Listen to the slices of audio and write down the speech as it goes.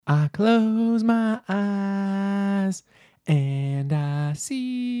I close my eyes and I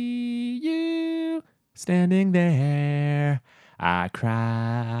see you standing there. I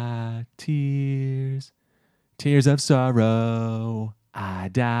cry tears of sorrow. I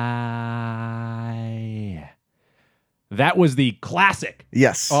die. That was the classic.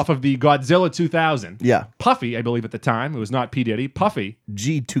 Yes. Off of the Godzilla 2000. Yeah. Puffy, I believe at the time. It was not P. Diddy. Puffy.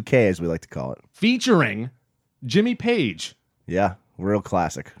 G2K, as we like to call it. Featuring Jimmy Page. Yeah. Real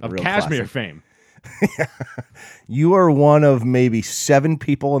classic. Of real Kashmir classic. fame. You are one of maybe 7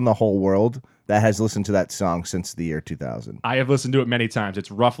 people in the whole world that has listened to that song since the year 2000. I have listened to it many times. It's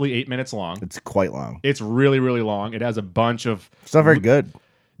roughly 8 minutes long. It's quite long. It's really, really long. It has a bunch of It's not very good.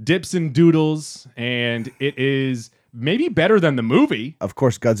 dips and doodles, and it is maybe better than the movie. Of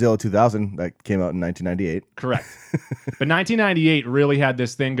course, Godzilla 2000, that came out in 1998. Correct. But 1998 really had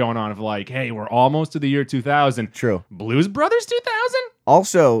this thing going on of like, hey, we're almost to the year 2000. True. Blues Brothers 2000?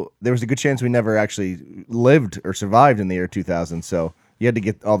 Also, there was a good chance we never actually lived or survived in the year 2000, so you had to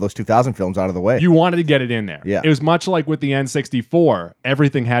get all those 2000 films out of the way. You wanted to get it in there. Yeah. It was much like with the N64.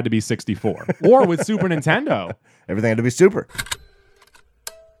 Everything had to be 64. Or with Super Nintendo. Everything had to be super.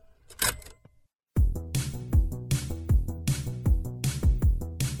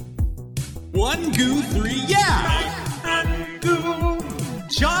 One goo, 3, yeah! Goo.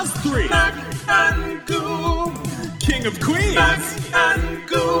 Jaws 3. Goo. King of Queens.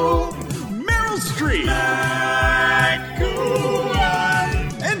 Goo. Meryl Streep.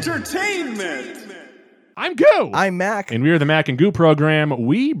 Goo. Entertainment. I'm Goo. I'm Mac. And we are the Mac and Goo program.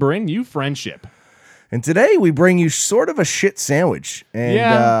 We bring you friendship. And today we bring you sort of a shit sandwich. And,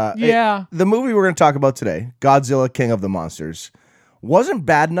 Yeah. the movie we're going to talk about today, Godzilla, King of the Monsters, wasn't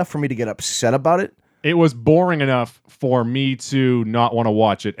bad enough for me to get upset about it. It was boring enough for me to not want to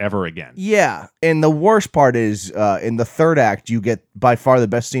watch it ever again. Yeah, and the worst part is in the third act, you get by far the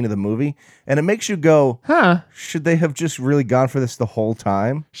best scene of the movie, and it makes you go, Huh? should they have just really gone for this the whole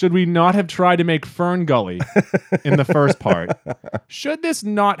time? Should we not have tried to make Fern Gully in the first part? Should this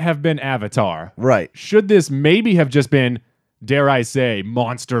not have been Avatar? Right. Should this maybe have just been, dare I say,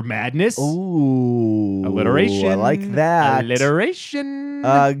 Monster Madness? Ooh. Alliteration. I like that. Alliteration.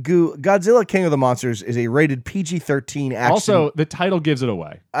 Godzilla, King of the Monsters is a rated PG-13 action. Also, the title gives it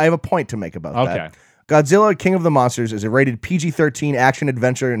away. I have a point to make about Okay. that. Godzilla, King of the Monsters is a rated PG-13 action,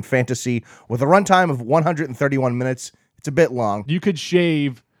 adventure, and fantasy with a runtime of 131 minutes. It's a bit long. You could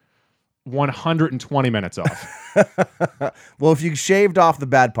shave 120 minutes off. Well, if you shaved off the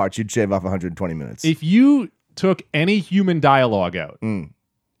bad parts, you'd shave off 120 minutes. If you took any human dialogue out,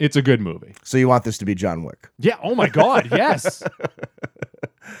 it's a good movie. So you want this to be John Wick. Yeah. Oh my God. Yes.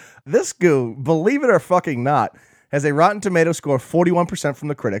 This goo, believe it or fucking not, has a Rotten Tomato score of 41% from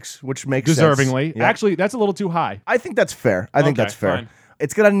the critics, which makes Deservingly. sense. Yeah. Actually, that's a little too high. I think that's fair. I think Okay, that's fair. fine.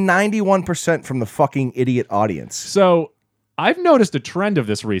 It's got a 91% from the fucking idiot audience. So I've noticed a trend of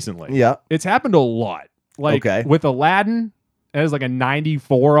this recently. Yeah. It's happened a lot. Like Okay. with Aladdin, it has like a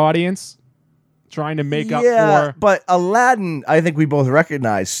 94 audience trying to make up for. But Aladdin, I think we both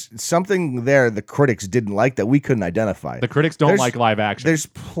recognize something there the critics didn't like that we couldn't identify. The critics don't like live action. There's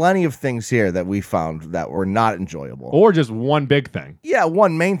plenty of things here that we found that were not enjoyable. Or just one big thing. Yeah,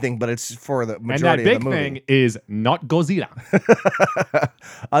 one main thing, but it's for the And majority that of big the movie. thing is not Godzilla.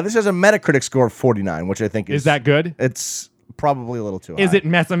 This has a Metacritic score of 49, which I think is... Is that good? It's probably a little too high. Is it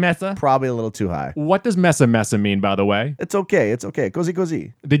Mesa Mesa? Probably a little too high. What does Mesa Mesa mean, by the way? It's okay. It's okay. Cozy,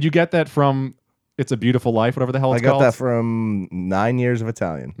 cozy. Did you get that from It's a Beautiful Life, whatever the hell I it's got called? that from 9 years of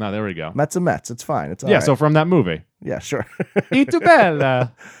Italian. No, there we go. Mets and Mets. It's fine. It's all Yeah, right. so from that movie. Yeah, sure. E tu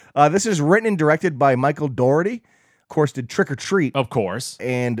bella. This is written and directed by Michael Dougherty. Of course, did Trick or Treat. Of course.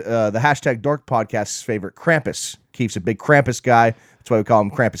 And the hashtag Dork podcast's favorite, Krampus. Keith's a big Krampus guy. That's why we call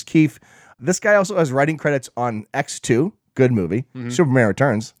him Krampus Keith. This guy also has writing credits on X2, good movie. Superman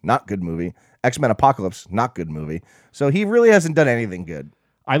Returns, not good movie. X-Men Apocalypse, not good movie. So he really hasn't done anything good.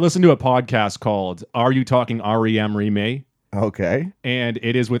 I listened to a podcast called Are You Talking REM Re-Me? Okay. And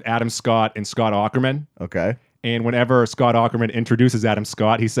it is with Adam Scott and Scott Aukerman. Okay. And whenever Scott Aukerman introduces Adam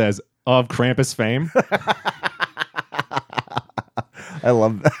Scott, he says, of Krampus fame, I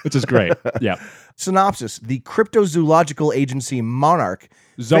love that. which is great. Yeah. Synopsis. The cryptozoological agency Monarch.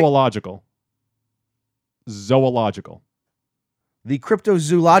 Zoological. The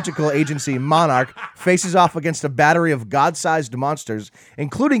cryptozoological agency Monarch faces off against a battery of god-sized monsters,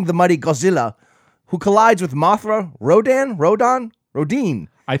 including the mighty Godzilla, who collides with Mothra, Rodin,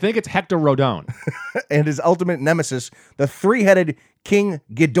 I think it's Hector Rodon. and his ultimate nemesis, the three-headed King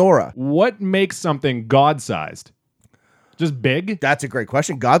Ghidorah. What makes something God-sized? Just big? That's a great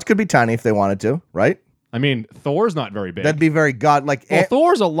question. Gods could be tiny if they wanted to, right? I mean, Thor's not very big. That'd be very god like. well,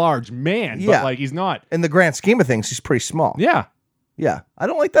 Thor's a large man, Yeah. but like he's not. In the grand scheme of things, he's pretty small. Yeah. Yeah, I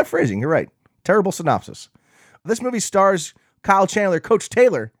don't like that phrasing. You're right. Terrible synopsis. This movie stars Kyle Chandler, Coach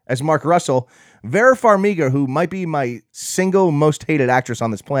Taylor as Mark Russell, Vera Farmiga, who might be my single most hated actress on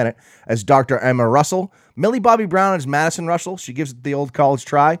this planet, as Dr. Emma Russell, Millie Bobby Brown as Madison Russell. She gives it the old college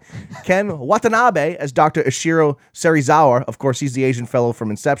try. Ken Watanabe as Dr. Ishiro Serizawa. Of course, he's the Asian fellow from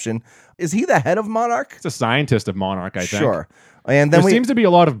Inception. Is he the head of Monarch? It's a scientist of Monarch, I think. Sure. And then There seems to be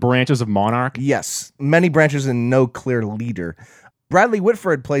a lot of branches of Monarch. Yes, many branches and no clear leader. Bradley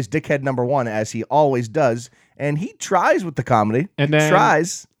Whitford plays Dickhead number 1, as he always does, and he tries with the comedy. And then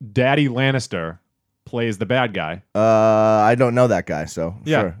tries. Daddy Lannister plays the bad guy. I don't know that guy, so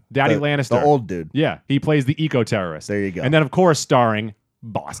Yeah, sure. Daddy The Lannister. old dude. Yeah, he plays the eco-terrorist. There you go. And then, of course, starring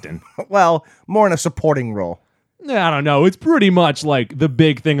Boston. Well, more in a supporting role. I don't know. It's pretty much like the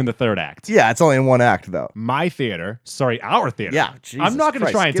big thing in the third act. Yeah, it's only in one act, though. My theater, sorry, our theater. Yeah, Jesus I'm not going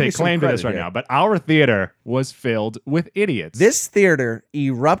to Christ. try and Give me take some claim to this credit right here. now, but our theater was filled with idiots. This theater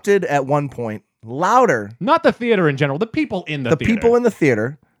erupted at one point louder. Not the theater in general, the people in the The theater. people in the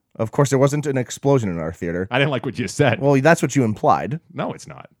theater. Of course, there wasn't an explosion in our theater. I didn't like what you said. Well, that's what you implied. No, it's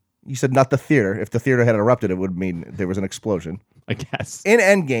not. You said not the theater. If the theater had erupted, it would mean there was an explosion. I guess. In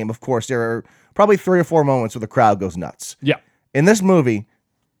Endgame, of course, there are probably 3 or 4 moments where the crowd goes nuts. Yeah. In this movie,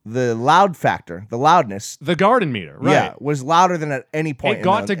 the loud factor, the loudness, The garden meter, right? yeah, was louder than at any point. It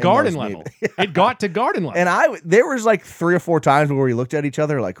got to in garden those level. movies. It got to garden level. And there was like 3 or 4 times where we looked at each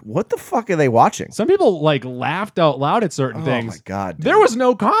other like, what the fuck are they watching? Some people like laughed out loud at certain things. Oh my God. dude. There was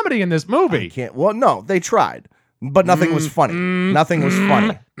no comedy in this movie. Can't. Well, no, they tried, but nothing was funny. Nothing was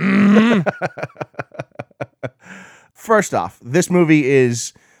funny. First off, this movie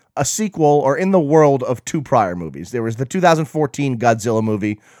is a sequel or in the world of 2 prior movies. There was the 2014 Godzilla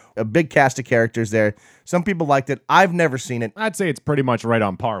movie, a big cast of characters there. Some people liked it. I've never seen it. I'd say it's pretty much right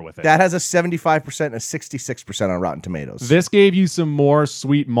on par with it. That has a 75% and a 66% on Rotten Tomatoes. This gave you some more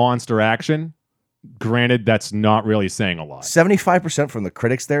sweet monster action. Granted, that's not really saying a lot. 75% from the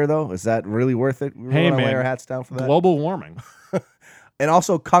critics there, though. Is that really worth it? We Hey, wanna man. lay our hats down for that. Global warming. And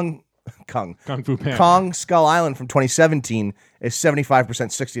also Kung Kung Fu Panda. Kong Skull Island from 2017 is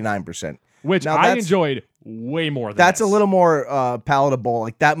 75%, 69%. Which Now, I that's- enjoyed way more than That's this. a little more palatable.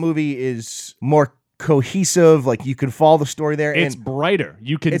 Like that movie is more cohesive. Like you can follow the story there. It's and brighter.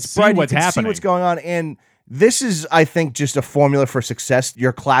 You can it's see bright. what's you can happening. See what's going on. And this is, I think, just a formula for success.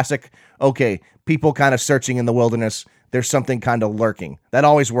 Your classic, okay, people kind of searching in the wilderness. There's something kind of lurking. That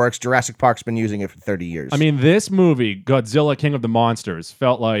always works. Jurassic Park's been using it for 30 years. I mean, this movie, Godzilla King of the Monsters,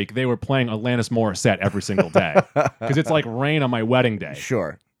 felt like they were playing Alanis Morissette every single day. Because it's like rain on my wedding day.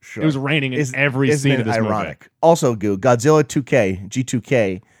 Sure. It was raining in every isn't scene it of this ironic? movie. Also, Godzilla 2K,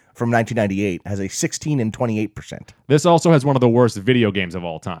 G2K from 1998 has a 16 and 28%. This also has one of the worst video games of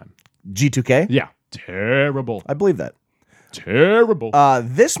all time. G2K? Yeah. Terrible. I believe that. Terrible.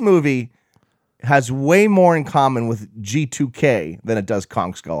 This movie has way more in common with G2K than it does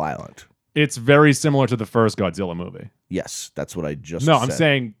Kong Skull Island. It's very similar to the first Godzilla movie. Yes, that's what I just No, said. I'm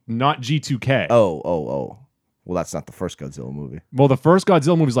saying not G2K. Oh. Well, that's not the first Godzilla movie. Well, the first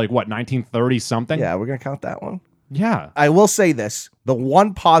Godzilla movie is like, what, 1930 something? Yeah, we're going to count that one. Yeah. I will say this. The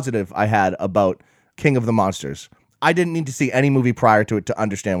one positive I had about King of the Monsters, I didn't need to see any movie prior to it to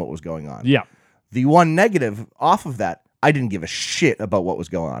understand what was going on. Yeah. The one negative off of that, I didn't give a shit about what was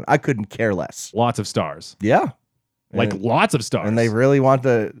going on. I couldn't care less. Lots of stars. Yeah. Like lots of stars. And they really want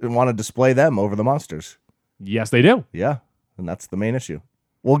to display them over the monsters. Yes, they do. Yeah. And that's the main issue.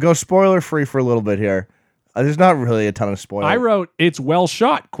 We'll go spoiler free for a little bit here. There's not really a ton of spoilers. I wrote, it's well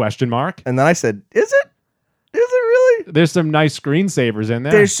shot, ? And then I said, is it? Is it really? There's some nice screensavers in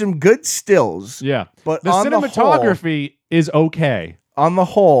there. There's some good stills. Yeah. But the on cinematography is okay. On the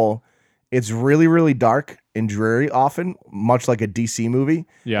whole, it's really, really dark and dreary often, much like a DC movie.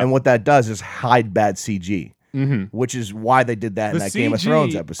 Yeah. And what that does is hide bad CG, Mm-hmm. which is why they did that in The that CG Game of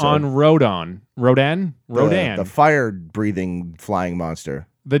Thrones episode. on Rodan, the fire-breathing flying monster.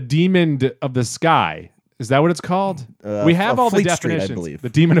 the demon of the sky. Is that what it's called? We have of all the Fleet Street, I definitions. believe. The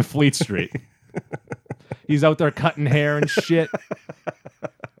demon of Fleet Street. He's out there cutting hair and shit.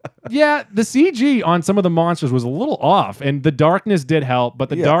 Yeah, the CG on some of the monsters was a little off, and the darkness did help, but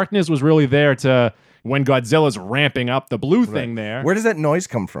the darkness was really there to when Godzilla's ramping up the blue thing there. Where does that noise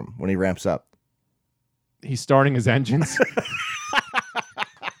come from when he ramps up? He's starting his engines.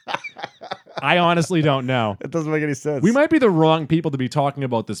 I honestly don't know. It doesn't make any sense. We might be the wrong people to be talking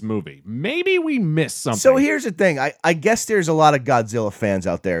about this movie. Maybe we missed something. So here's the thing. I guess there's a lot of Godzilla fans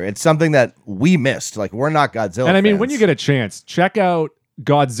out there. It's something that we missed. Like, we're not Godzilla And I mean, fans. when you get a chance, check out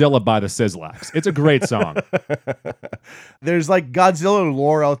Godzilla by the Sizzlax. It's a great song. There's like Godzilla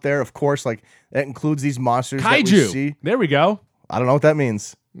lore out there, of course, like that includes these monsters that we see. Kaiju. There we go. I don't know what that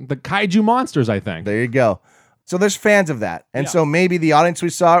means. The kaiju monsters, I think. There you go. So there's fans of that. And so maybe the audience we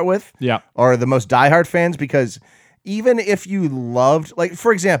saw it with Yeah. are the most diehard fans, because even if you loved, like,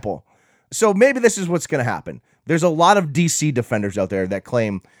 for example, so maybe this is what's going to happen. There's a lot of DC defenders out there that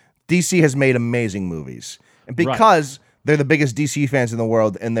claim DC has made amazing movies. And because they're the biggest DC fans in the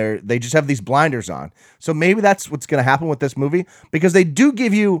world, and they just have these blinders on. So maybe that's what's going to happen with this movie, because they do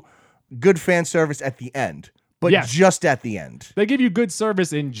give you good fan service at the end, but just at the end. They give you good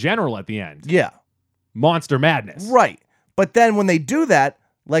service in general at the end. Yeah. Monster madness. Right. But then when they do that,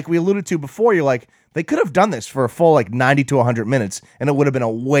 like we alluded to before, you're like, they could have done this for a full like 90 to 100 minutes, and it would have been a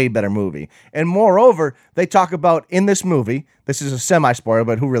way better movie. And moreover, they talk about in this movie, this is a semi-spoiler,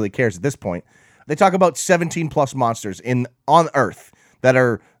 but who really cares at this point? They talk about 17 plus monsters on Earth that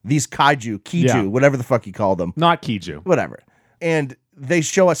are these kaiju, whatever the fuck you call them. Not Kiju. Whatever. And they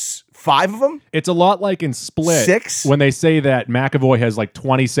show us 5 of them. It's a lot like in Split. 6? When they say that McAvoy has like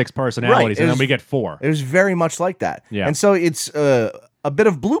 26 personalities, and then we get 4. It was very much like that. Yeah. And so it's a bit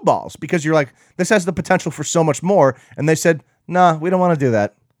of blue balls, because you're like, this has the potential for so much more. And they said, nah, we don't want to do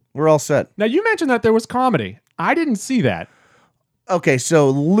that. We're all set. Now, you mentioned that there was comedy. I didn't see that. Okay, so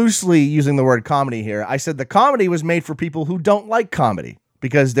loosely using the word comedy here, I said the comedy was made for people who don't like comedy,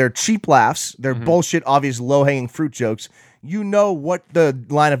 because they're cheap laughs, they're bullshit, obvious, low-hanging fruit jokes. You know what the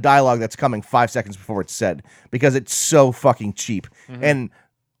line of dialogue that's coming 5 seconds before it's said, because it's so fucking cheap. And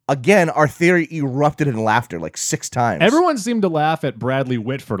again, our theory erupted in laughter like 6 times. Everyone seemed to laugh at Bradley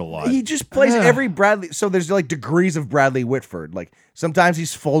Whitford a lot. He just plays every Bradley. So there's like degrees of Bradley Whitford. Like sometimes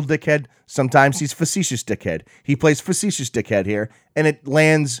he's full dickhead, sometimes he's facetious dickhead. He plays facetious dickhead here, and it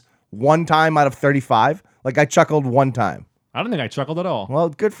lands 1 time out of 35. Like I chuckled 1 time. I don't think I chuckled at all. Well,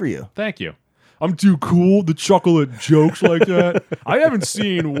 good for you. Thank you. I'm too cool to chuckle at jokes like that. I haven't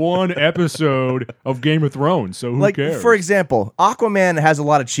seen 1 episode of Game of Thrones, so who cares? For example, Aquaman has a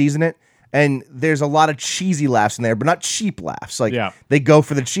lot of cheese in it, and there's a lot of cheesy laughs in there, but not cheap laughs. Like they go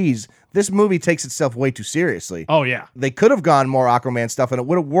for the cheese. This movie takes itself way too seriously. Oh, yeah. They could have gone more Aquaman stuff, and it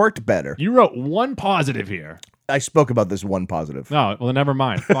would have worked better. You wrote 1 positive here. I spoke about this 1 positive. No, well, then never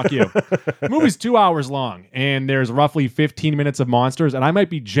mind. Fuck you. The movie's 2 hours long, and there's roughly 15 minutes of monsters, and I might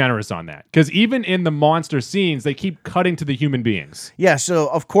be generous on that, because even in the monster scenes, they keep cutting to the human beings. Yeah, so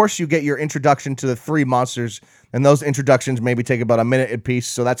of course you get your introduction to the 3 monsters, and those introductions maybe take about a minute apiece,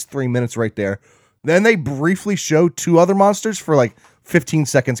 so that's 3 minutes right there. Then they briefly show 2 other monsters for like 15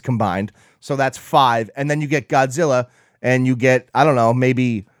 seconds combined, so that's 5, and then you get Godzilla, and you get, I don't know,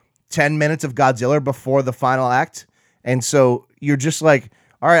 maybe 10 minutes of Godzilla before the final act. And so you're just like,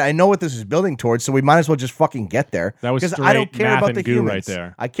 all right, I know what this is building towards, so we might as well just fucking get there. That was because I don't care math about and the goo humans. right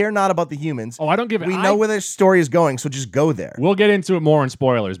there. I care not about the humans. Oh, I don't give it. We know where this story is going, so just go there. We'll get into it more in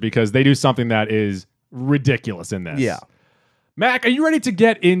spoilers, because they do something that is ridiculous in this. Yeah. Mac, are you ready to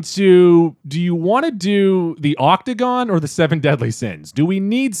get into, do you want to do the Octagon or the 7 Deadly Sins? Do we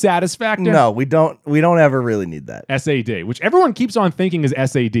need Satisfactor? No, we don't ever really need that. SAD, which everyone keeps on thinking is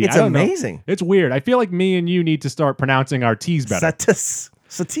SAD. It's amazing. It's weird. I feel like me and you need to start pronouncing our T's better. The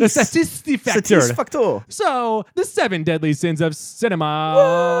Satisfactor. So, the 7 Deadly Sins of cinema.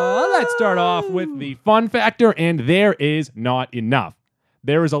 Whoa. Let's start off with the fun factor, and there is not enough.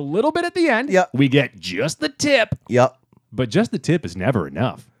 There is a little bit at the end. Yep. We get just the tip. Yep. But just the tip is never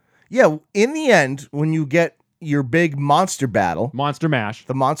enough. Yeah, in the end, when you get your big monster battle, Monster Mash.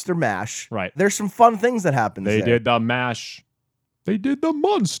 the monster mash, Right. there's some fun things that happen. They did the mash. They did the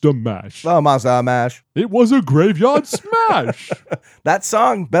Monster Mash. Oh, monster mash. It was a graveyard smash. That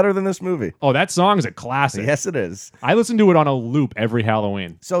song, better than this movie. Oh, that song is a classic. Yes, it is. I listen to it on a loop every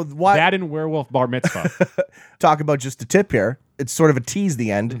Halloween. So why That and Werewolf Bar Mitzvah. talk about just a tip here? It's sort of a tease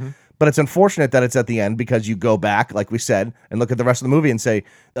the end. But it's unfortunate that it's at the end, because you go back, like we said, and look at the rest of the movie and say,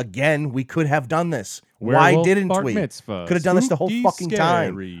 again, we could have done this. Why Werewolf didn't Bar we? Mitzvah. Could have done this the whole Spooky fucking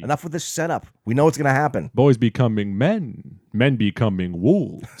time. scary. Enough with this setup. We know what's going to happen. Boys becoming men. Men becoming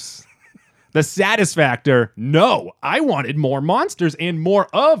wolves. The Satisfactor. No, I wanted more monsters and more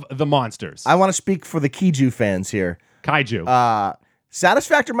of the monsters. I want to speak for the Kiju fans here. Kaiju.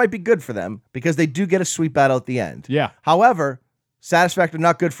 Satisfactor might be good for them, because they do get a sweet battle at the end. Yeah. However, Satisfactor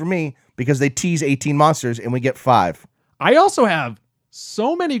not good for me, because they tease 18 monsters and we get 5. I also have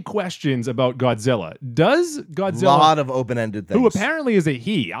so many questions about Godzilla. Does A Godzilla, lot of open-ended things. who apparently is a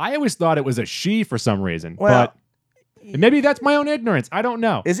he, I always thought it was a she for some reason. Well, but maybe that's my own ignorance. I don't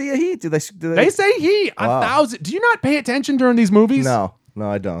know. is he a he? Do they They say he. Wow. 1,000. Do you not pay attention during these movies? No,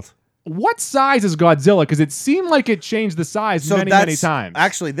 I don't. what size is Godzilla? Because it seemed like it changed the size many times.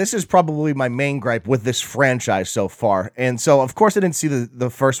 Actually, this is probably my main gripe with this franchise so far. And so, of course, I didn't see the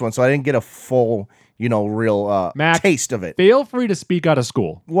first one, so I didn't get a full, real Mac, taste of it. Feel free to speak out of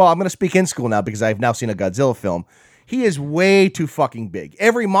school. Well, I'm going to speak in school now because I've now seen a Godzilla film. He is way too fucking big.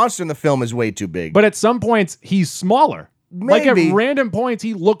 Every monster in the film is way too big. But at some points, he's smaller. Maybe. Like at random points,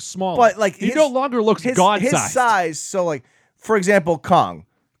 he looks smaller. But like he no longer looks God-sized. His size, so like, for example, Kong.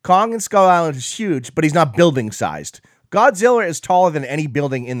 Kong in Skull Island is huge, but he's not building-sized. Godzilla is taller than any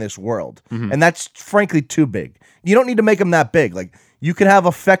building in this world. Mm-hmm. And that's frankly too big. You don't need to make him that big. Like, you can have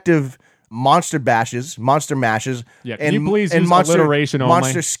effective monster mashes. Yeah, can you please use alliteration only?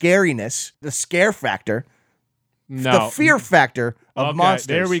 Monster scariness, the scare factor. No. The fear factor of monsters.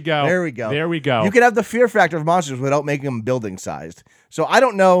 There we go. You can have the fear factor of monsters without making them building sized. So I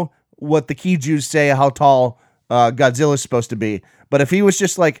don't know what the key Jews say how tall Godzilla is supposed to be, but if he was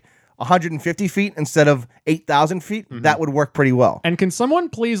just like 150 feet instead of 8,000 feet, that would work pretty well. And can someone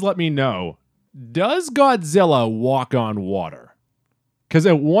please let me know, does Godzilla walk on water? Because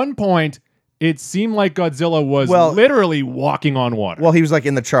at one point, it seemed like Godzilla was literally walking on water. Well, he was like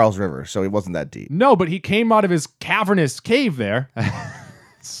in the Charles River, so he wasn't that deep. No, but he came out of his cavernous cave there.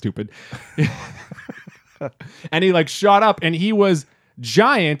 Stupid. And he like shot up and he was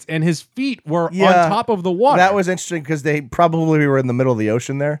giant and his feet were on top of the water. That was interesting because they probably were in the middle of the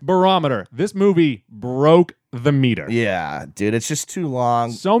ocean there. Barometer. This movie broke the meter. Yeah, dude, it's just too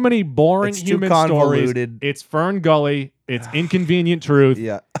long. So many boring human stories. It's Fern Gully. It's inconvenient truth.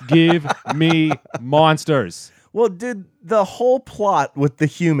 Yeah. Give me monsters. Well, dude, the whole plot with the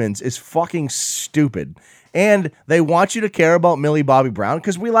humans is fucking stupid. And they want you to care about Millie Bobby Brown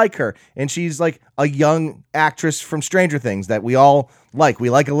because we like her. And she's like a young actress from Stranger Things that we all like. We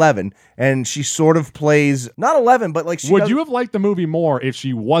like 11. And she sort of plays, not 11, but like she Would you have liked the movie more if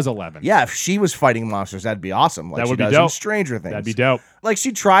she was 11? Yeah, if she was fighting monsters, that'd be awesome. Like that would she be does dope. in Stranger Things. That'd be dope. Like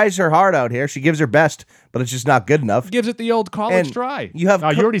she tries her heart out here. She gives her best, but it's just not good enough. Gives it the old college And try. you have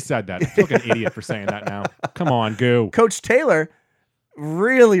you already said that. I feel like an idiot for saying that now. Come on, Goo. Coach Taylor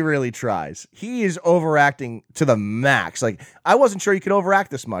really, really tries. He is overacting to the max. Like, I wasn't sure he could overact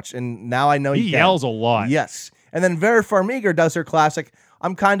this much, and now I know he can. Yells a lot. Yes. And then Vera Farmiga does her classic,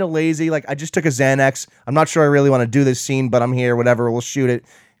 I'm kind of lazy. Like, I just took a Xanax. I'm not sure I really want to do this scene, but I'm here. Whatever. We'll shoot it.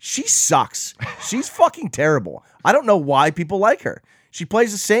 She sucks. She's fucking terrible. I don't know why people like her. She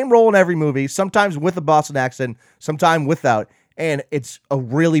plays the same role in every movie, sometimes with a Boston accent, sometimes without. And it's a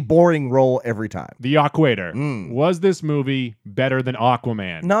really boring role every time. The Aquator. Was this movie better than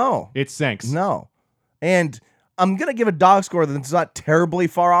Aquaman? No. It sinks. No. And I'm going to give a dog score that's not terribly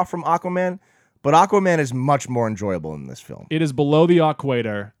far off from Aquaman, but Aquaman is much more enjoyable in this film. It is below the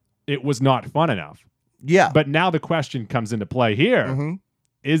Aquator. It was not fun enough. Yeah. But now the question comes into play here.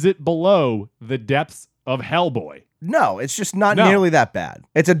 Is it below the depths of Hellboy? No, it's just not nearly that bad.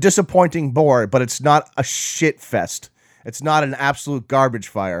 It's a disappointing bore, but it's not a shit fest. It's not an absolute garbage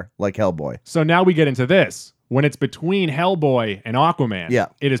fire like Hellboy. So now we get into this. When it's between Hellboy and Aquaman,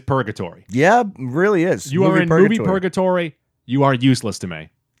 it is purgatory. Yeah, it really is. You are in movie purgatory. You are useless to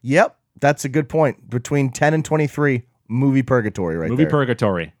me. Yep, that's a good point. Between 10 and 23, movie purgatory right there. Movie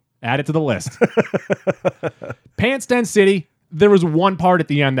purgatory. Add it to the list. Pants Den City. There was one part at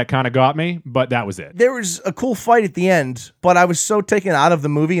the end that kind of got me, but that was it. There was a cool fight at the end, but I was so taken out of the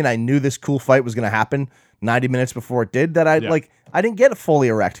movie and I knew this cool fight was going to happen 90 minutes before it did that I didn't get fully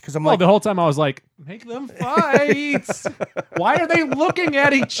erect because I'm the whole time I was like, make them fight. Why are they looking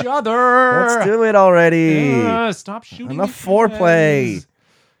at each other? Let's do it already. Stop shooting. Enough foreplay.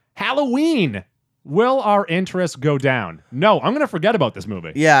 Halloween. Will our interest go down? No, I'm going to forget about this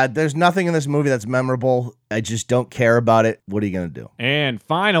movie. Yeah, there's nothing in this movie that's memorable. I just don't care about it. What are you going to do? And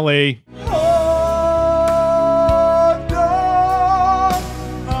finally...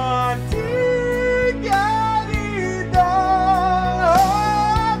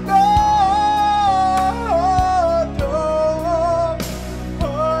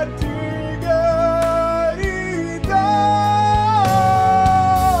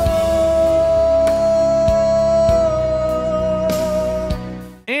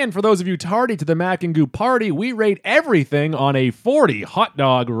 And for those of you tardy to the Mac and Goo party, we rate everything on a 40 hot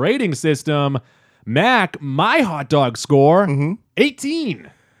dog rating system. Mac, my hot dog score, 18.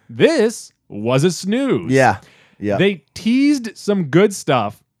 This was a snooze. Yeah. They teased some good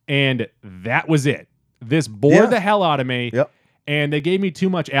stuff, and that was it. This bored the hell out of me, and they gave me too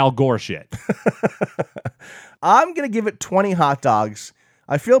much Al Gore shit. I'm going to give it 20 hot dogs.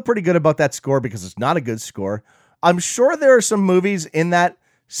 I feel pretty good about that score because it's not a good score. I'm sure there are some movies in that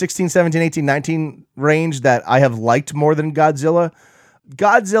 16, 17, 18, 19 range that I have liked more than Godzilla.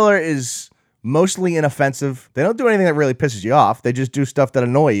 Godzilla is mostly inoffensive. They don't do anything that really pisses you off. They just do stuff that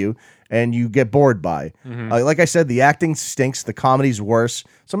annoy you and you get bored by. Like I said, the acting stinks. The comedy's worse.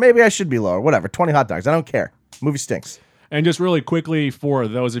 So maybe I should be lower. Whatever. 20 hot dogs. I don't care. Movie stinks. And just really quickly, for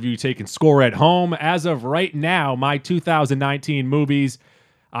those of you taking score at home, as of right now, my 2019 movies,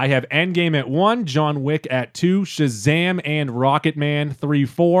 I have Endgame at 1, John Wick at 2, Shazam and Rocketman 3,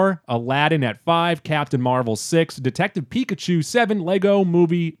 4, Aladdin at 5, Captain Marvel 6, Detective Pikachu 7, Lego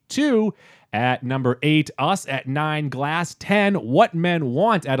Movie 2 at number 8, Us at 9, Glass 10, What Men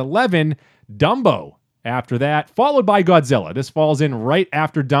Want at 11, Dumbo after that, followed by Godzilla. This falls in right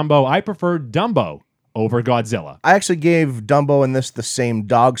after Dumbo. I prefer Dumbo over Godzilla. I actually gave Dumbo and this the same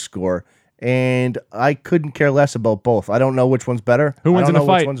dog score, and I couldn't care less about both. I don't know which one's better. Who wins in a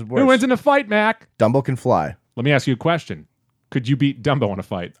fight? Which one's worse. Who wins in a fight, Mac? Dumbo can fly. Let me ask you a question. Could you beat Dumbo in a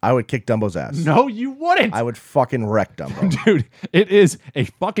fight? I would kick Dumbo's ass. No, you wouldn't. I would fucking wreck Dumbo. Dude, it is a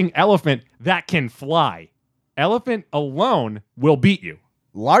fucking elephant that can fly. Elephant alone will beat you.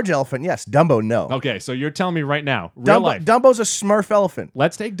 Large elephant, yes. Dumbo, no. Okay, so you're telling me right now, real life. Dumbo's a Smurf elephant.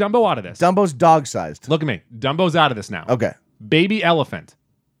 Let's take Dumbo out of this. Dumbo's dog-sized. Look at me. Dumbo's out of this now. Okay. Baby elephant.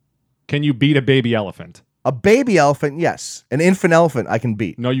 Can you beat a baby elephant? A baby elephant, yes. An infant elephant, I can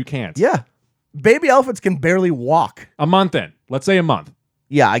beat. No, you can't. Yeah. Baby elephants can barely walk. A month in. Let's say a month.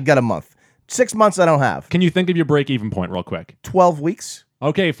 Yeah, I got a month. 6 months I don't have. Can you think of your break-even point real quick? 12 weeks.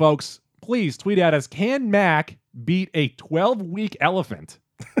 Okay, folks, please tweet at us. Can Mac beat a 12-week elephant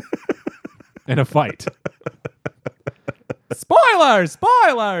in a fight? Spoilers!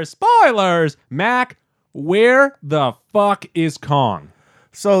 Spoilers! Spoilers! Mac, where the fuck is Kong?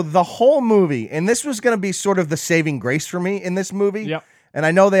 So the whole movie, and this was going to be sort of the saving grace for me in this movie. Yep. And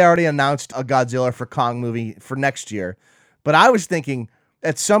I know they already announced a Godzilla for Kong movie for next year. But I was thinking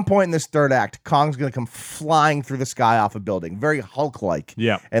at some point in this third act, Kong's going to come flying through the sky off a building, very Hulk-like.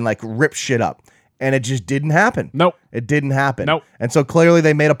 Yeah. And like rip shit up. And it just didn't happen. Nope. It didn't happen. Nope. And so clearly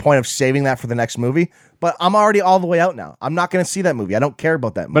they made a point of saving that for the next movie. But I'm already all the way out now. I'm not going to see that movie. I don't care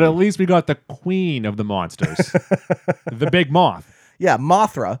about that movie. But at least we got the queen of the monsters. The big moth. Yeah,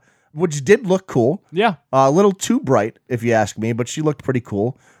 Mothra, which did look cool. Yeah. A little too bright, if you ask me, but she looked pretty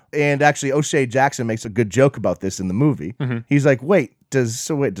cool. And actually, O'Shea Jackson makes a good joke about this in the movie. Mm-hmm. He's like, does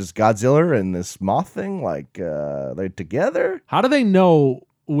Godzilla and this moth thing, like, they're together? How do they know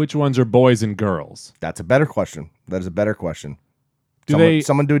which ones are boys and girls? That's a better question. That is a better question. Do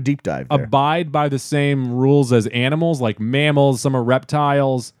someone do a deep dive there. Abide by the same rules as animals, like mammals, some are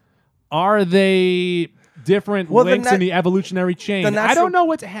reptiles? Are they different links in the evolutionary chain? I don't know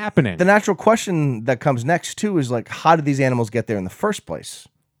what's happening. The natural question that comes next, too, is like, how did these animals get there in the first place?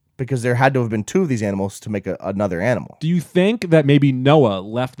 Because there had to have been two of these animals to make another animal. Do you think that maybe Noah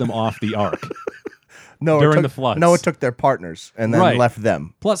left them off the ark? During the floods. Noah took their partners and then left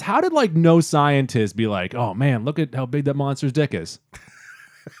them. Plus, how did like no scientist be like, oh man, look at how big that monster's dick is?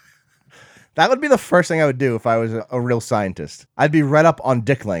 That would be the first thing I would do if I was a real scientist. I'd be read up on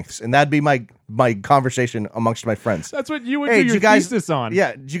dick lengths, and that'd be my conversation amongst my friends. That's what you would do your thesis on.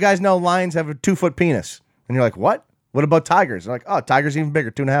 Yeah, did you guys know lions have a 2-foot penis? And you're like, what? What about tigers? They're like, oh, tigers even bigger,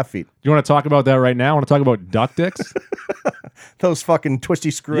 2.5 feet. You want to talk about that right now? Want to talk about duck dicks? Those fucking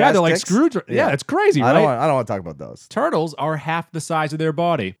twisty screw. Yeah, they're like dicks. screw. Yeah, it's crazy, right? I don't want to talk about those. Turtles are half the size of their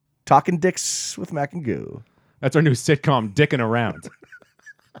body. Talking dicks with Mac and Goo. That's our new sitcom, Dickin' Around.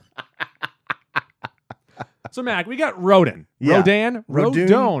 So, Mac, we got Rodin. Yeah. Rodan?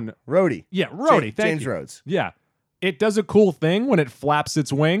 Rodone. Rhodey. Yeah, Rhodey. Thank James you. Rhodes. Yeah. It does a cool thing when it flaps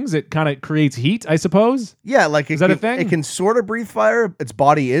its wings. It kind of creates heat, I suppose. Yeah, like is that a thing? It can sort of breathe fire. Its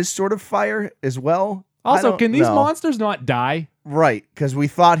body is sort of fire as well. Also, can these monsters not die? Right, because we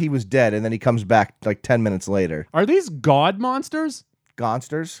thought he was dead, and then he comes back like 10 minutes later. Are these god monsters?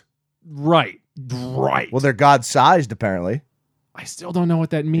 Gonsters? Right. Right. Well, they're god-sized, apparently. I still don't know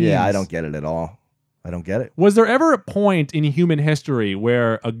what that means. Yeah, I don't get it at all. I don't get it. Was there ever a point in human history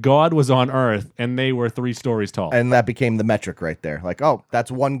where a god was on Earth and they were 3 stories tall? And that became the metric right there. Like, oh, that's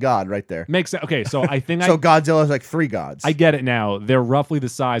one god right there. Makes sense. Okay, so I think so Godzilla's like 3 gods. I get it now. They're roughly the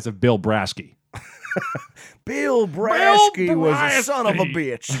size of Bill Brasky. Bill Brasky was a son of a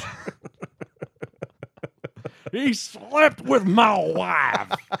bitch. He slept with my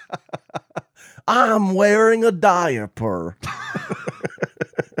wife. I'm wearing a diaper.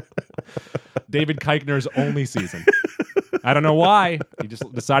 David Koechner's only season. I don't know why. He just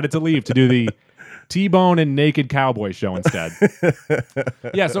decided to leave to do the T-Bone and Naked Cowboy show instead.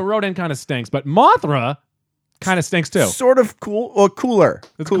 Yeah, so Rodan kind of stinks, but Mothra kind of stinks too. Sort of cool, or cooler.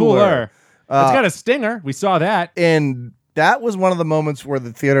 It's cooler. It's got a stinger. We saw that. And that was one of the moments where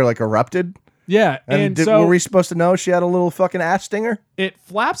the theater like erupted. Yeah, and were we supposed to know she had a little fucking ass stinger? it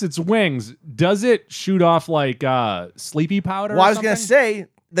flaps its wings. Does it shoot off like sleepy powder? Well, or I was going to say,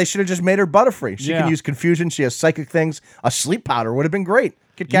 they should have just made her Butterfree. She Yeah. can use confusion. She has psychic things. A sleep powder would have been great.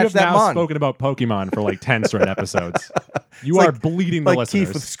 Could You catch have that now mon. spoken about Pokemon for like 10 straight episodes. You It's are bleeding the like listeners.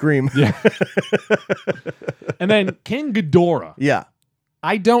 Keith with Scream. Yeah. And then King Ghidorah. Yeah.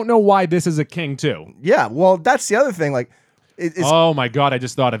 I don't know why this is a king too. Yeah. Well, that's the other thing. Like, Oh my God, I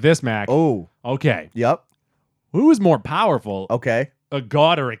just thought of this, Mac. oh, Okay. yep. Who is more powerful, Okay. a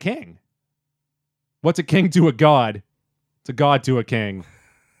god or a king? What's a king to a god? It's a god to a king.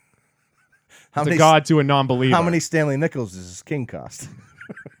 How It's a god to a non-believer. How many Stanley Nichols does this king cost?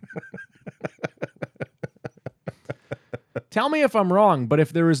 Tell me if I'm wrong, but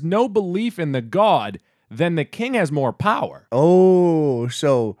if there is no belief in the god, then the king has more power. Oh,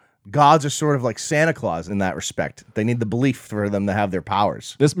 so gods are sort of like Santa Claus in that respect. They need the belief for them to have their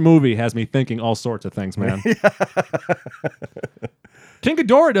powers. This movie has me thinking all sorts of things, man. King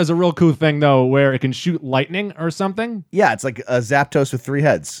Ghidorah does a real cool thing, though, where it can shoot lightning or something. Yeah, it's like a Zapdos with 3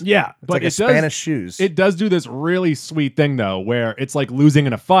 heads. Yeah, It's like a Spanish shoes. It does do this really sweet thing, though, where it's like losing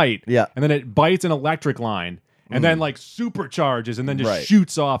in a fight. Yeah. And then it bites an electric line and then like supercharges and then just Right.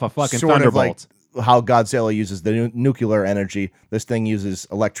 shoots off a fucking sort thunderbolt. of like how Godzilla uses the nuclear energy. This thing uses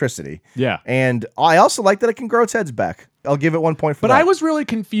electricity. Yeah. And I also like that it can grow its heads back. I'll give it 1 point for But that. I was really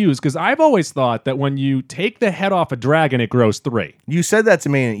confused because I've always thought that when you take the head off a dragon, it grows 3. You said that to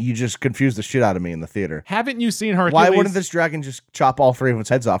me, and you just confused the shit out of me in the theater. Haven't you seen Hercules? Why wouldn't this dragon just chop all 3 of its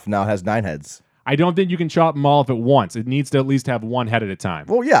heads off, and now it has 9 heads? I don't think you can chop them all off at once. It needs to at least have one head at a time.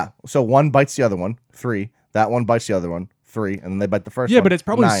 Well, yeah. So 1 bites the other one, 3. That one bites the other one, 3. And then they bite the first one. Yeah, but it's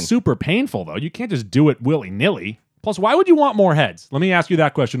probably 9. super painful, though. You can't just do it willy-nilly. Plus, why would you want more heads? Let me ask you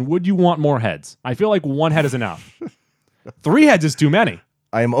that question. Would you want more heads? I feel like 1 head is enough. 3 heads is too many.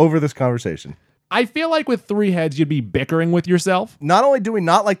 I am over this conversation. I feel like with 3 heads, you'd be bickering with yourself. Not only do we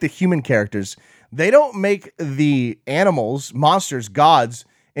not like the human characters, they don't make the animals, monsters, gods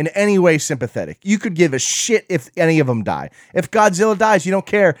in any way sympathetic. You could give a shit if any of them die. If Godzilla dies, you don't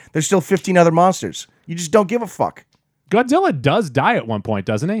care. There's still 15 other monsters. You just don't give a fuck. Godzilla does die at one point,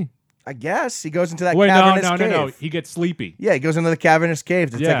 doesn't he? I guess he goes into that Wait, cavernous no. cave. He gets sleepy. Yeah, he goes into the cavernous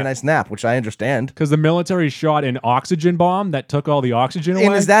cave to Yeah. take a nice nap, which I understand. Because the military shot an oxygen bomb that took all the oxygen away.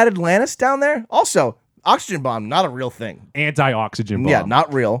 And is that Atlantis down there? Also, oxygen bomb, not a real thing. Anti-oxygen bomb. Yeah,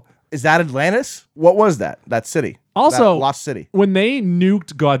 not real. Is that Atlantis? What was that? That city. Also, that lost city. when they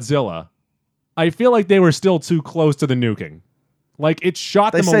nuked Godzilla, I feel like they were still too close to the nuking. Like, it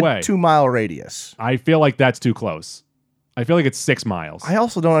shot They them said away. 2-mile radius. I feel like that's too close. I feel like it's 6 miles. I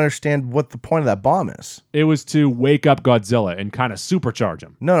also don't understand what the point of that bomb is. It was to wake up Godzilla and kind of supercharge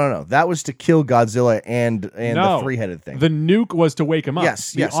him. No. That was to kill Godzilla and No, the 3-headed thing. The nuke was to wake him up.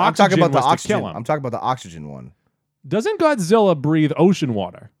 yes. The I'm talking about the was to oxygen. kill him. I'm talking about the oxygen one. Doesn't Godzilla breathe ocean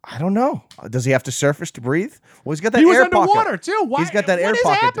water? I don't know. Does he have to surface to breathe? Well, he's got that He was air underwater pocket. too. Why? He's got that air What is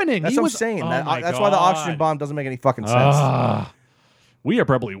pocket. happening? That's He what was- I'm saying. Oh That- my that's why the oxygen God. bomb doesn't make any fucking sense. We are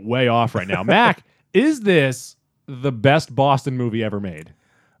probably way off right now. Mac, is this the best Boston movie ever made?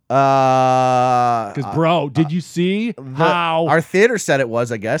 Because, bro, did you see how... Our theater said it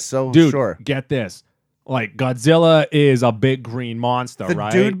was, I guess, so Dude, sure. get this. Like, Godzilla is a big green monster, The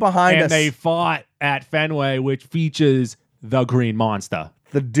right? dude behind and us- they fought at Fenway, which features the green monster.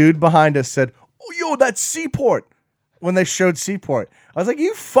 The dude behind us said, "Oh, yo, that's Seaport." When they showed Seaport, I was like,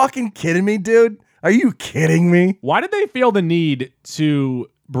 "You fucking kidding me, dude? Are you kidding me?" Why did they feel the need to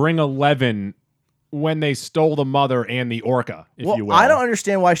bring 11 when they stole the mother and the orca, if you will? I don't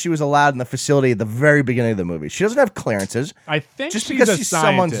understand why she was allowed in the facility at the very beginning of the movie. She doesn't have clearances. I think Just she's because a she's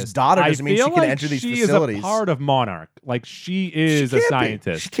someone's scientist. daughter doesn't I mean she feel can like enter these she facilities. is a part of Monarch. Like, she is She a can't be.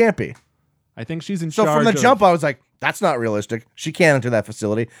 scientist. She can't be. I think she's in So charge from the of- jump, I was like, "That's not realistic. She can't enter that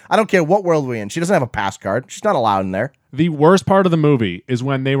facility. I don't care what world we're in. She doesn't have a pass card. She's not allowed in there." The worst part of the movie is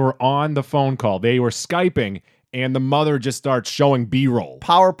when they were on the phone call. They were Skyping, and the mother just starts showing B-roll.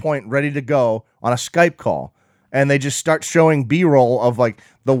 PowerPoint ready to go on a Skype call, and they just start showing B-roll of like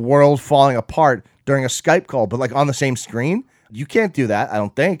the world falling apart during a Skype call, but like on the same screen. You can't do that, I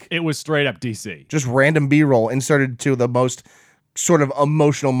don't think. It was straight up DC. Just random B-roll inserted to the most sort of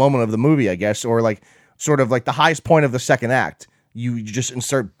emotional moment of the movie, I guess, or like sort of like the highest point of the second act. You just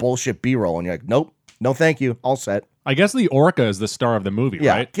insert bullshit B-roll, and you're like, "Nope, no, thank you, all set." I guess the orca is the star of the movie,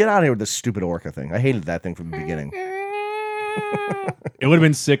 Yeah, right? get out of here with this stupid orca thing. I hated that thing from the beginning. It would have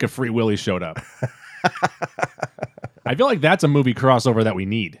been sick if Free Willy showed up. I feel like that's a movie crossover that we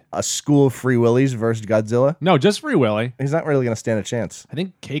need. A school of Free Willies versus Godzilla. No, just Free Willy. He's not really going to stand a chance. I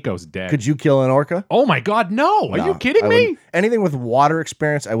think Keiko's dead. Could you kill an orca? Oh my God, no! Are No, you kidding I me? wouldn't. Anything with water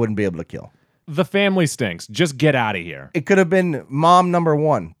experience, I wouldn't be able to kill. The family stinks. Just get out of here. It could have been mom number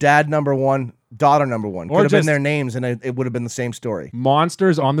 1, dad number 1, daughter number 1. Or Could have been just- their names, and it would have been the same story.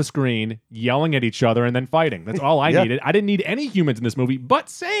 Monsters on the screen yelling at each other and then fighting. That's all I Yeah. needed. I didn't need any humans in this movie. But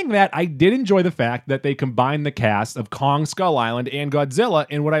saying that, I did enjoy the fact that they combined the cast of Kong Skull Island and Godzilla.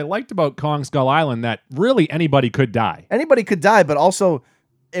 And what I liked about Kong Skull Island, that really anybody could die. Anybody could die, but also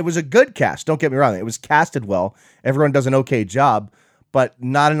it was a good cast. Don't get me wrong. It was casted well. Everyone does an okay job, but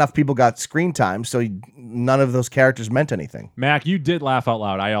not enough people got screen time, so none of those characters meant anything. Mac, you did laugh out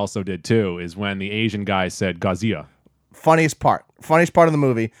loud. I also did too, is when the Asian guy said Godzilla. Funniest part of the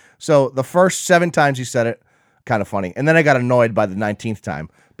movie. So the first 7 times he said it, kind of funny. And then I got annoyed by the 19th time.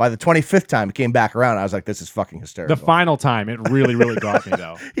 By the 25th time, it came back around. I was like, this is fucking hysterical. The final time, it really, really got me,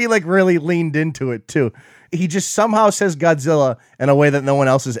 though. He like really leaned into it too. He just somehow says Godzilla in a way that no one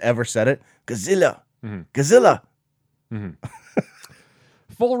else has ever said it. Godzilla. Godzilla.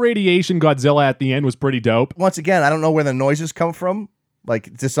 Full radiation Godzilla at the end was pretty dope. Once again, I don't know where the noises come from.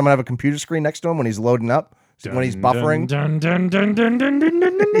 Like, does someone have a computer screen next to him when he's loading up? When he's buffering? Dun, dun, dun, dun, dun, dun,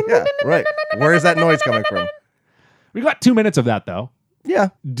 dun, dun, Yeah, right. Where is that noise coming from? We got 2 minutes of that, though. Yeah.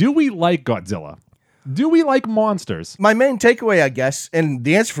 Do we like Godzilla? Do we like monsters? My main takeaway, I guess, and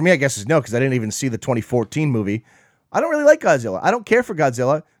the answer for me, I guess, is no, because I didn't even see the 2014 movie. I don't really like Godzilla. I don't care for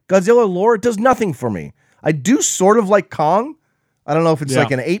Godzilla. Godzilla lore does nothing for me. I do sort of like Kong. I don't know if it's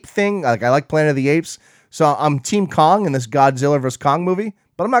like an ape thing. Like, I like Planet of the Apes. So I'm Team Kong in this Godzilla vs. Kong movie,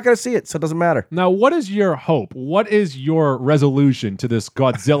 but I'm not going to see it, so it doesn't matter. Now, what is your hope? What is your resolution to this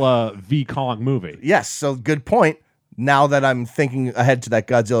Godzilla v. Kong movie? Yes, so good point. Now that I'm thinking ahead to that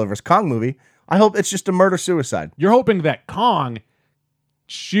Godzilla vs. Kong movie, I hope it's just a murder-suicide. You're hoping that Kong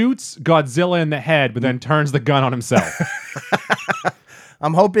shoots Godzilla in the head, but then turns the gun on himself.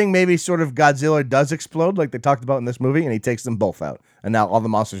 I'm hoping maybe sort of Godzilla does explode like they talked about in this movie, and he takes them both out. And now all the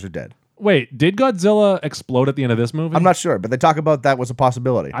monsters are dead. Wait, did Godzilla explode at the end of this movie? I'm not sure, but they talk about that was a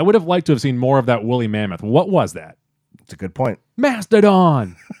possibility. I would have liked to have seen more of that woolly mammoth. What was that? It's a good point.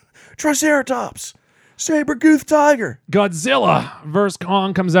 Mastodon! Triceratops! Saber-toothed tiger! Godzilla vs.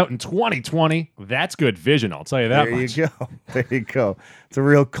 Kong comes out in 2020. That's good vision, I'll tell you that There much. you go. There you go. It's a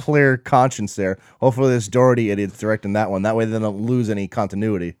real clear conscience there. Hopefully this Doherty idiot's directing that one. That way they don't lose any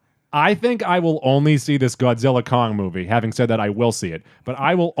continuity. I think I will only see this Godzilla Kong movie. Having said that, I will see it. But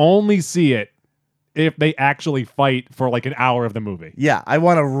I will only see it if they actually fight for like an hour of the movie. Yeah, I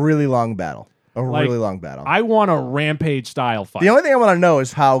want a really long battle. Like, Really long battle. I want a Rampage style fight. The only thing I want to know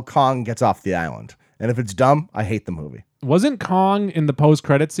is how Kong gets off the island. And if it's dumb, I hate the movie. Wasn't Kong in the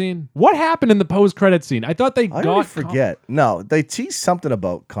post-credit scene? What happened in the post-credit scene? I thought they I got always forget. No, they teased something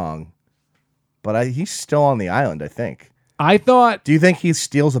about Kong. But he's still on the island, I think. I thought... Do you think he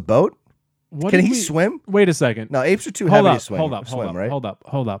steals a boat? What Can did he we- swim? Wait a second. No, apes are too Hold heavy up, to swim. hold up, hold swim, up, right?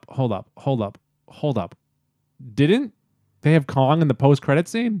 hold up. Didn't they have Kong in the post-credit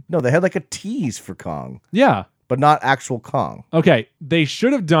scene? No, they had like a tease for Kong, Yeah. but not actual Kong. Okay, they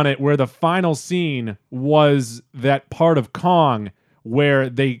should have done it where the final scene was that part of Kong where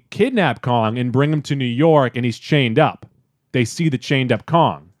they kidnap Kong and bring him to New York and he's chained up. They see the chained up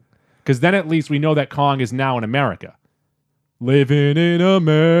Kong. Because then at least we know that Kong is now in America. Living in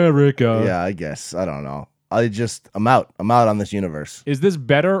America. Yeah, I guess. I don't know. I'm out. I'm out on this universe. Is this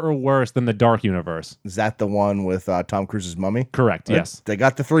better or worse than the Dark Universe? Is that the one with Tom Cruise's mummy? Correct, yes. They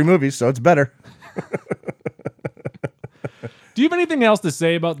got the 3 movies, so it's better. Do you have anything else to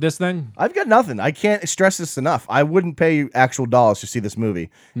say about this thing? I've got nothing. I can't stress this enough. I wouldn't pay you actual dollars to see this movie.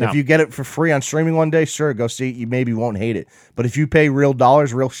 No. If you get it for free on streaming one day, sure, go see it. You maybe won't hate it. But if you pay real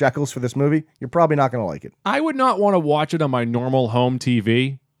dollars, real shekels for this movie, you're probably not going to like it. I would not want to watch it on my normal home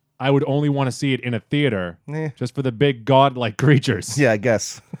TV. I would only want to see it in a theater just for the big godlike creatures. Yeah, I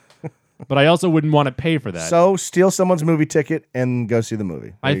guess. But I also wouldn't want to pay for that. So steal someone's movie ticket and go see the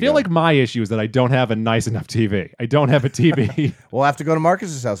movie. I feel like my issue is that I don't have a nice enough TV. I don't have a TV. We'll have to go to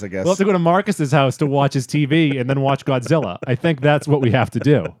Marcus's house, I guess. We'll have to go to Marcus's house to watch his TV and then watch Godzilla. I think that's what we have to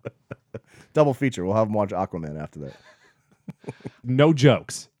do. Double feature. We'll have him watch Aquaman after that. No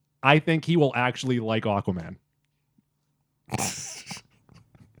jokes. I think he will actually like Aquaman.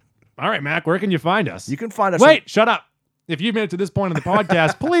 All right, Mac, where can you find us? You can find us. Wait, shut up. If you've made it to this point in the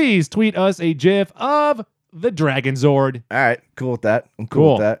podcast, please tweet us a GIF of the Dragon Zord. All right, cool with that. I'm Cool.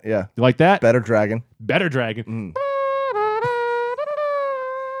 cool with that. Yeah. You like that? Better dragon. Better Dragon.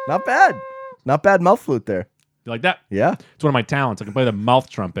 Not bad. Not bad mouth flute there. You like that? Yeah. It's one of my talents. I can play the mouth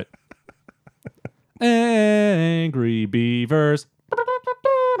trumpet. Angry Beavers.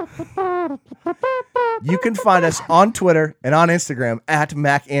 You can find us on Twitter and on Instagram at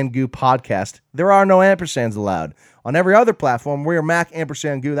Mac and Goo Podcast. There are no ampersands allowed. On every other platform, we are Mac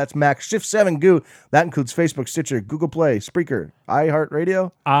ampersand Goo. That's Mac Shift 7 Goo. That includes Facebook, Stitcher, Google Play, Spreaker,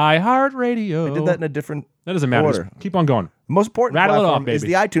 iHeartRadio. iHeartRadio. I did that in a different That doesn't matter. order. Just keep on going. The most important Rattle it platform off, baby. is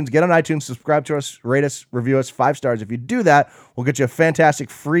the iTunes. Get on iTunes, subscribe to us, rate us, review us 5 stars. If you do that, we'll get you a fantastic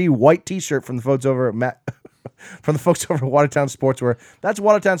free white T-shirt from the folks over at from the folks over at Watertown Sportswear. That's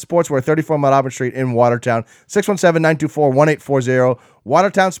Watertown Sportswear, 34 Mount Auburn Street in Watertown. 617-924-1840.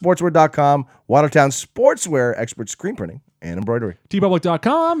 WatertownSportswear.com. Watertown Sportswear, expert screen printing and embroidery.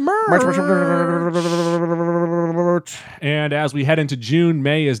 tpublic.com. Merch. And as we head into June,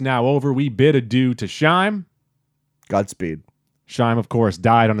 May is now over. We bid adieu to Shime. Godspeed. Shime, of course,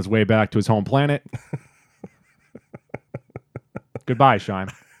 died on his way back to his home planet. Goodbye, Shime.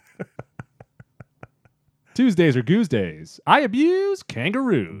 Tuesdays are Goose Days. I abuse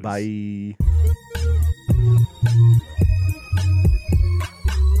kangaroos. Bye.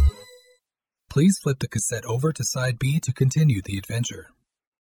 Please flip the cassette over to side B to continue the adventure.